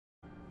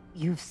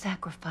You've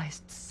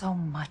sacrificed so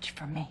much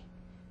for me.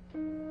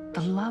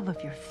 The love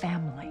of your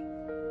family.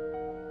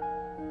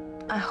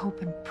 I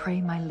hope and pray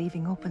my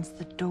leaving opens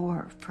the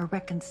door for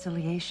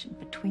reconciliation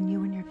between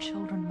you and your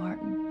children,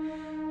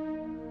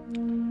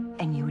 Martin.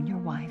 And you and your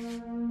wife.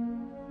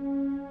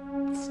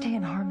 Stay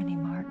in harmony,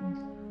 Martin.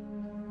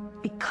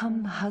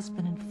 Become the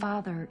husband and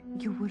father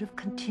you would have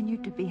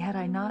continued to be had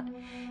I not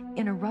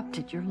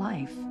interrupted your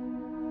life.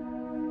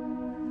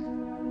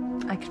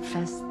 I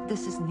confess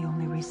this isn't the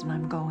only reason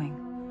I'm going.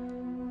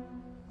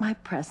 My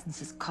presence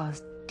has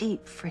caused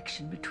deep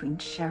friction between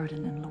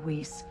Sheridan and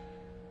Louise.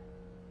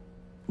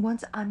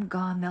 Once I'm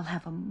gone, they'll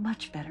have a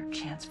much better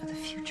chance for the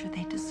future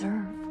they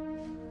deserve.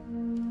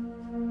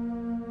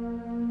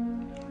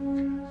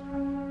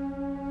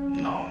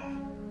 No.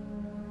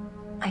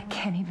 I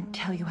can't even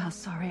tell you how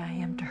sorry I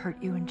am to hurt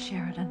you and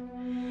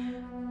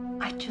Sheridan.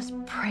 I just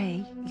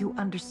pray you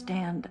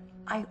understand.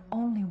 I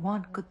only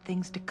want good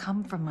things to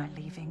come from my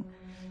leaving.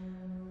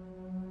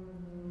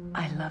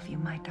 I love you,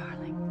 my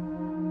darling.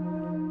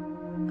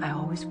 I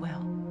always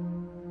will.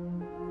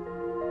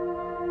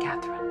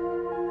 Catherine.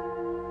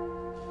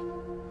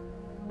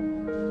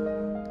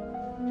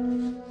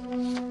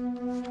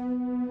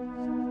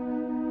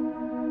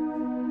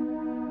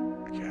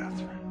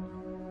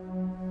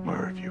 Catherine,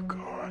 where have you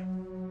gone?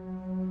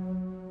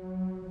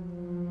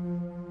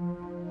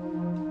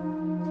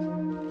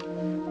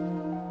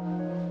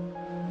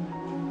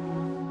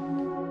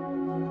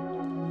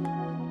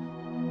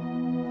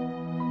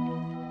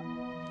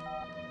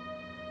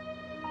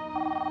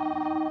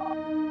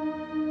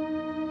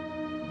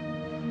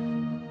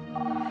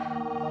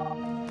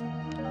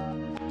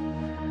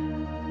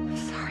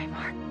 Sorry,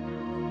 Martin.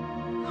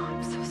 Oh,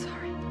 I'm so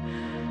sorry.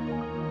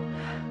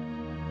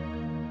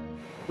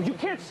 You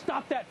can't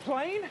stop that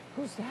plane!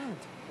 Who's that?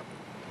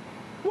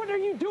 What are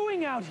you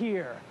doing out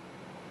here?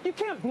 You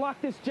can't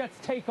block this jet's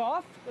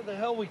takeoff. What the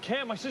hell we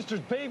can't? My sister's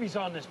baby's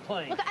on this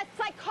plane. Look, a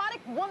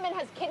psychotic woman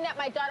has kidnapped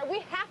my daughter. We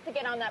have to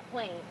get on that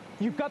plane.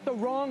 You've got the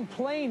wrong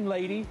plane,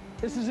 lady.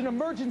 This is an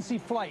emergency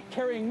flight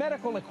carrying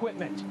medical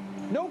equipment.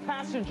 No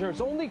passengers,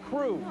 only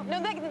crew.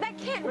 No, that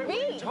can't Wait, be.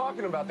 what are you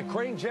talking about? The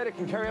Crane jet, it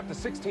can carry up to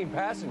 16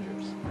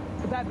 passengers.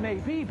 That may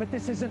be, but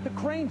this isn't the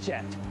Crane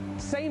jet.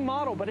 Same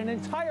model, but an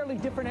entirely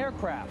different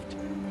aircraft.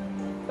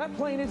 That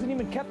plane isn't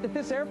even kept at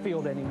this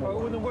airfield anymore.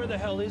 Well, then where the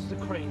hell is the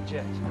Crane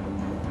jet?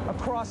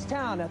 Across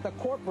town at the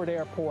corporate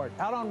airport,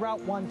 out on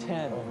Route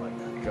 110. Oh,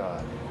 my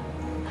God.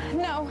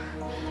 No.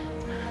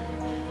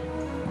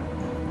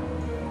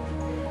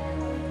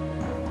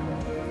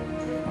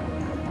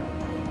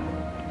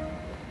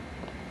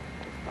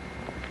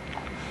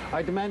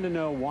 I demand to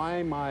know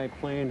why my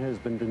plane has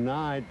been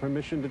denied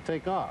permission to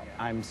take off.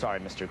 I'm sorry,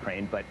 Mr.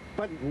 Crane, but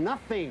But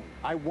nothing.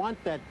 I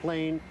want that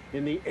plane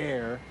in the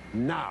air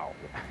now.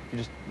 you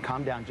just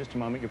calm down just a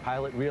moment. Your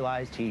pilot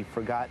realized he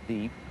forgot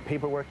the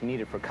paperwork he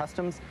needed for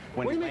customs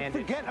when What he do you mean,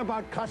 landed. forget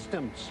about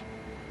customs?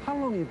 How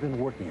long have you been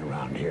working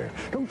around here?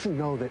 Don't you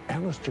know that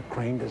Alistair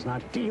Crane does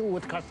not deal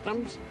with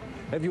customs?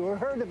 Have you ever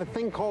heard of a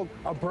thing called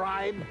a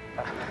bribe?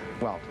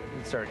 Well,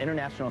 sir,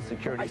 international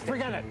security.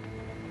 Forget it.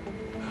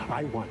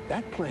 I want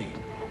that plane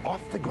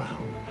off the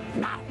ground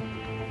now.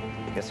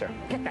 Yes, sir.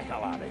 Get the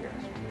hell out of here.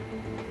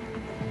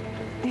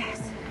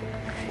 Yes.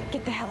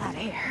 Get the hell out of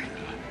here.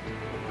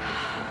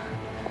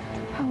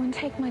 Oh, and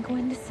take my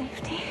Gwen to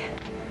safety.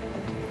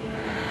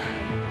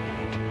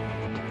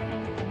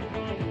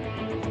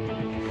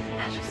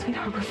 Sweet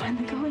Harbor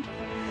finally going.